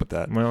able to come up with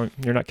that. Well,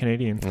 you're not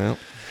Canadian. Well.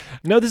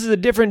 No, this is a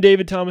different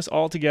David Thomas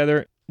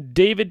altogether.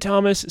 David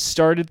Thomas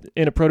started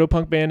in a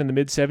proto-punk band in the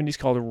mid-'70s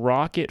called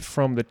Rocket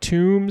from the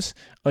Tombs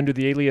under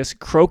the alias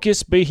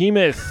Crocus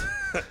Behemoth.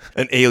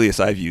 An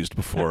alias I've used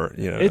before,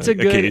 it's a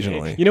good,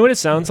 occasionally. You know what it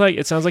sounds like?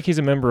 It sounds like he's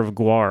a member of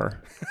Gwar.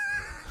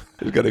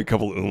 We've got a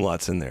couple of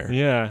umlauts in there.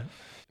 Yeah.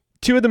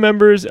 2 of the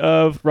members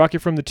of Rocket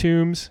from the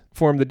Tombs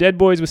formed the Dead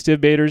Boys with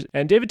Stiv Bators,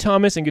 and David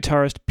Thomas and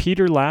guitarist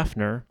Peter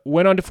Laffner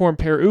went on to form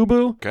Pere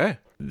Ubu. Okay.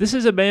 This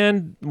is a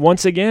band,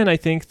 once again, I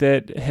think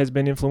that has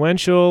been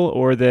influential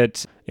or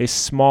that a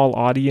small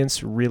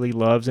audience really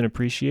loves and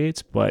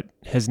appreciates, but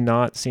has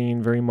not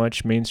seen very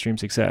much mainstream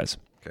success.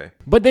 Okay.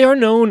 But they are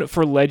known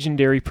for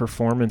legendary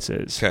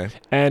performances. Okay.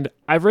 And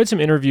I've read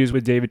some interviews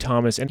with David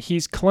Thomas, and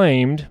he's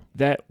claimed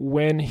that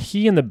when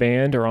he and the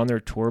band are on their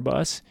tour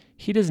bus,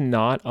 he does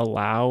not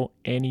allow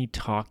any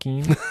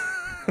talking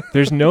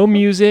There's no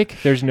music.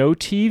 There's no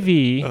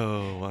TV.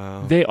 Oh,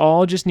 wow. They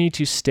all just need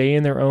to stay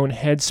in their own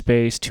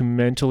headspace to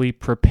mentally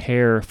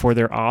prepare for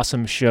their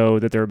awesome show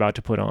that they're about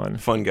to put on.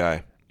 Fun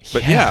guy.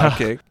 But yeah,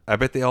 okay. I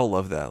bet they all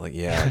love that. Like,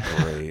 yeah,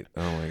 great.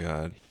 Oh, my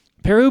God.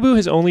 Pere Ubu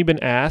has only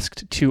been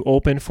asked to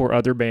open for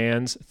other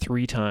bands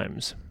 3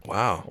 times.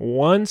 Wow.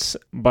 Once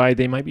by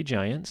They Might Be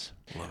Giants.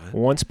 Love it.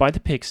 Once by the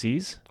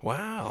Pixies.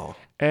 Wow.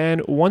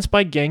 And once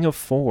by Gang of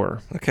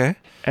 4. Okay.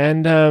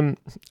 And I'm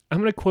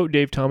going to quote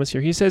Dave Thomas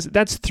here. He says,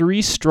 "That's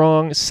 3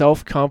 strong,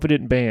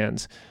 self-confident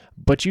bands,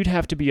 but you'd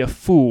have to be a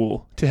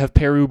fool to have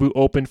Pere Ubu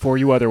open for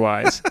you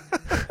otherwise."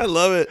 I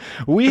love it.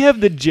 We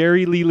have the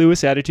Jerry Lee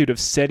Lewis attitude of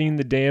setting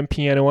the damn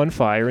piano on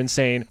fire and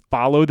saying,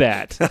 "Follow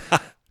that."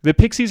 The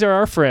Pixies are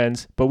our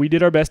friends, but we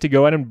did our best to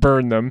go out and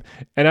burn them,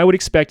 and I would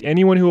expect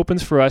anyone who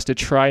opens for us to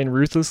try and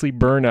ruthlessly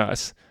burn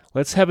us.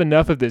 Let's have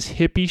enough of this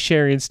hippie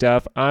sharing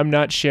stuff. I'm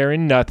not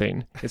sharing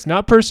nothing. It's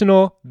not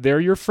personal.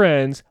 They're your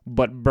friends,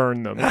 but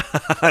burn them.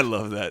 I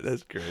love that.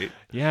 That's great.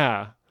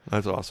 Yeah.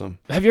 That's awesome.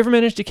 Have you ever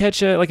managed to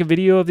catch a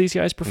video of these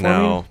guys performing?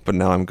 No, but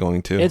now I'm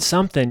going to. It's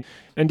something.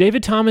 And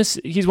David Thomas,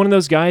 he's one of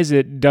those guys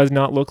that does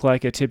not look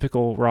like a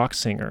typical rock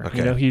singer. Okay,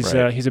 You know, he's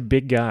a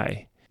big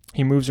guy.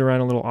 He moves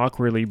around a little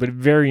awkwardly, but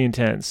very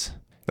intense.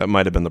 That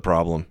might have been the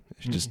problem.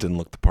 She just didn't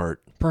look the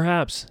part.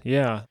 Perhaps,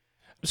 yeah.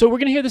 So we're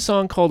going to hear the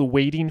song called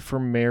Waiting for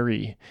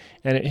Mary,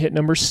 and it hit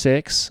number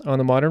 6 on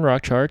the modern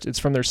rock charts. It's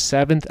from their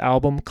 7th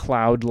album,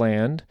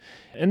 Cloudland.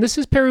 And this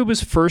is Pere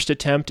Ubu's first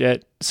attempt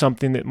at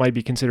something that might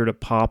be considered a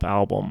pop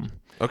album.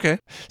 Okay.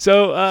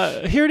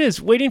 So here it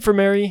is, Waiting for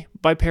Mary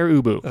by Pere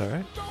Ubu. All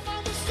right.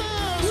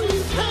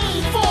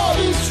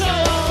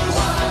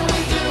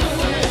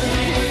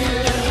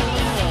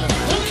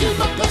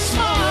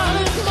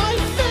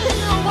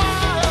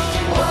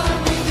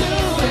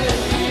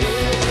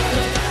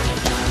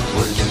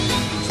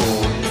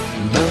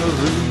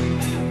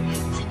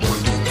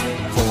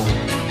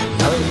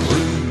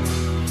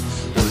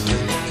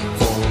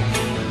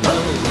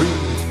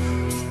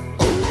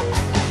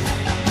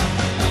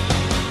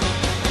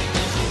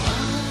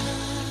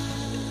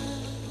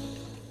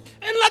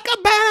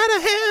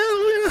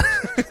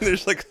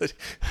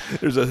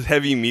 There's a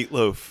heavy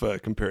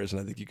Meatloaf comparison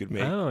I think you could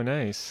make. Oh,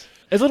 nice.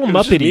 It's a little It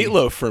was just Muppety.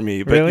 Meatloaf for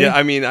me, but Really? yeah,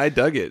 I mean, I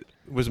dug it.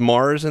 Was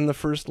Mars in the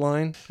first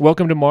line?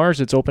 Welcome to Mars.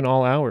 It's open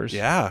all hours.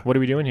 Yeah. What are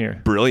we doing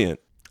here? Brilliant.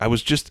 I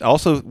was just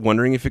also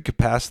wondering if it could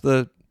pass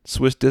the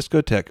Swiss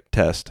discotheque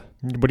test.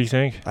 What do you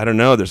think? I don't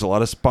know. There's a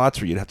lot of spots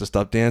where you'd have to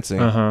stop dancing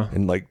Uh-huh.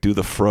 and like do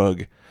the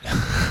frog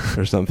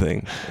or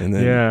something, and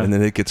then Yeah. and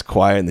then it gets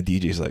quiet and the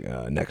DJ's like,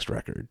 next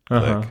record.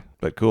 Uh-huh. Click.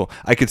 But cool.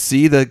 I could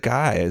see the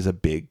guy as a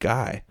big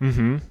guy.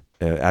 Mm-hmm.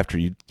 After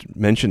you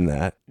mentioned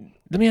that,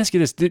 Let me ask you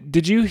this.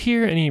 Did you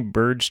hear any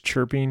birds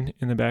chirping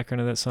in the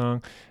background of that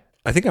song?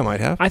 I think I might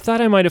have. I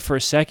thought I might have for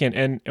a second,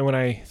 and when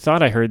I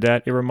thought I heard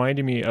that, it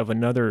reminded me of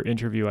another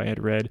interview I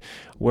had read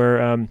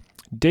where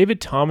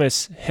David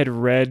Thomas had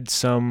read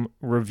some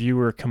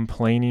reviewer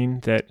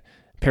complaining that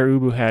Pere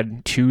Ubu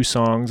had 2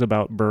 songs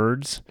about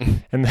birds,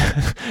 and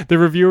the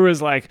reviewer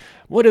was like,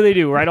 "What do they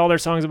do? Write all their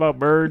songs about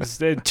birds?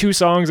 They had 2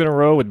 songs in a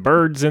row with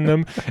birds in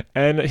them."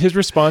 And his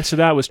response to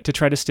that was to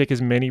try to stick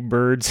as many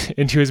birds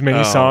into as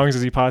many songs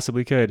as he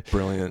possibly could.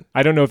 Brilliant.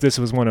 I don't know if this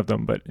was one of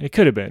them, but it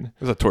could have been.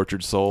 It was a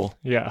tortured soul.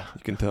 Yeah.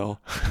 You can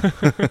tell.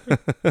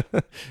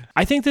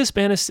 I think this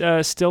band is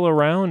still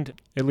around,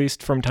 at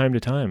least from time to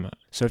time.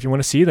 So if you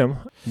want to see them,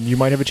 you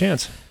might have a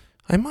chance.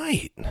 I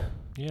might.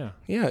 Yeah.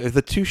 Yeah, if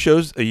the 2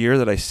 shows a year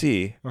that I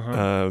see,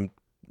 Uh-huh.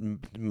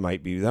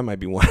 might be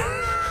one.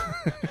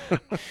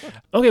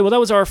 Okay, well, that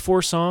was our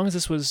 4 songs.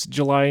 This was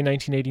July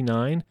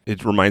 1989.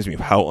 It reminds me of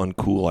how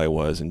uncool I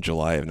was in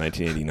July of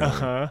 1989.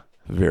 Uh-huh.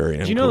 Very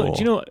uncool. Do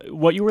you know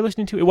what you were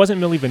listening to? It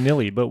wasn't Milli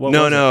Vanilli, but what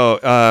was it?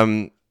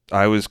 No.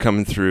 I was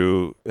coming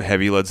through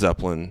heavy Led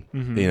Zeppelin.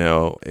 Mhm. You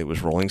know, it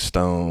was Rolling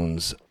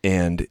Stones,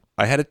 and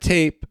I had a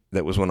tape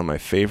that was one of my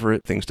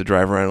favorite things to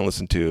drive around and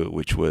listen to,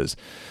 which was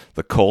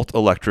the Cult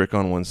Electric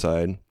on one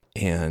side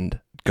and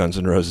Guns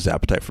N' Roses'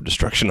 Appetite for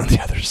Destruction on the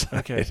other side.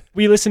 Okay.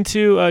 We listened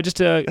to, just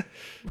a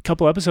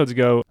couple episodes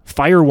ago,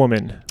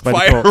 Firewoman by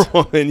the Cult.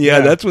 Firewoman,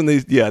 yeah, that's when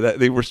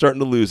they were starting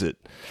to lose it.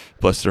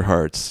 Bless their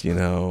hearts, you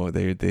know,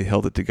 they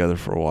held it together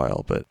for a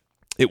while, but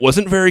it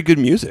wasn't very good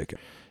music.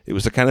 It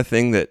was the kind of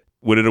thing that,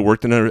 would it have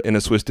worked in a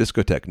Swiss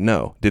discotheque?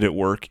 No. Did it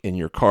work in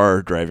your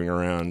car driving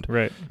around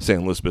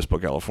San Luis Obispo,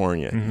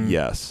 California? Mhm.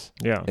 Yes.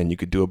 Yeah. And you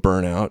could do a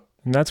burnout.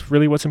 And that's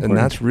really what's important.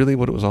 And that's really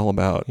what it was all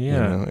about. Yeah.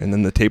 You know? And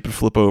then the tape would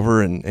flip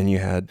over and you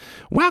had,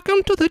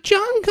 "Welcome to the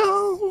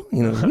jungle."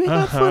 You know, we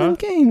have fun and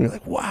game. You're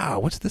like, wow,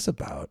 what's this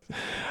about?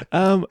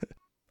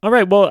 All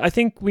right. Well, I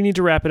think we need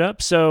to wrap it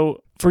up.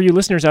 So for you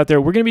listeners out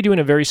there, we're going to be doing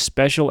a very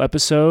special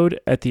episode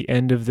at the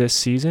end of this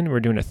season.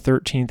 We're doing a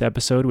 13th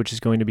episode, which is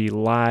going to be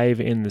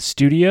live in the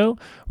studio.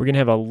 We're going to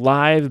have a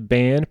live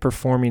band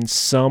performing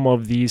some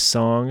of these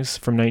songs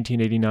from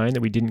 1989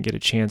 that we didn't get a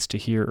chance to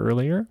hear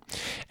earlier.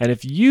 And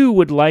if you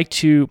would like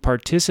to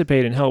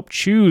participate and help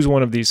choose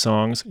one of these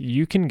songs,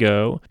 you can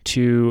go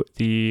to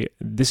the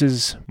This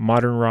Is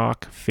Modern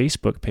Rock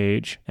Facebook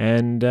page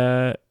and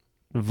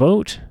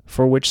vote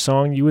for which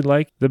song you would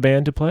like the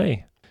band to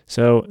play.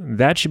 So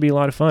that should be a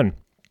lot of fun.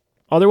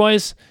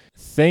 Otherwise,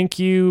 thank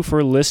you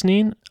for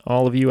listening,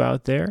 all of you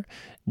out there.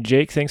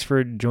 Jake, thanks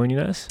for joining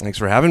us. Thanks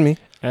for having me.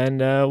 And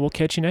we'll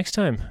catch you next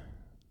time.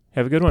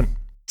 Have a good one.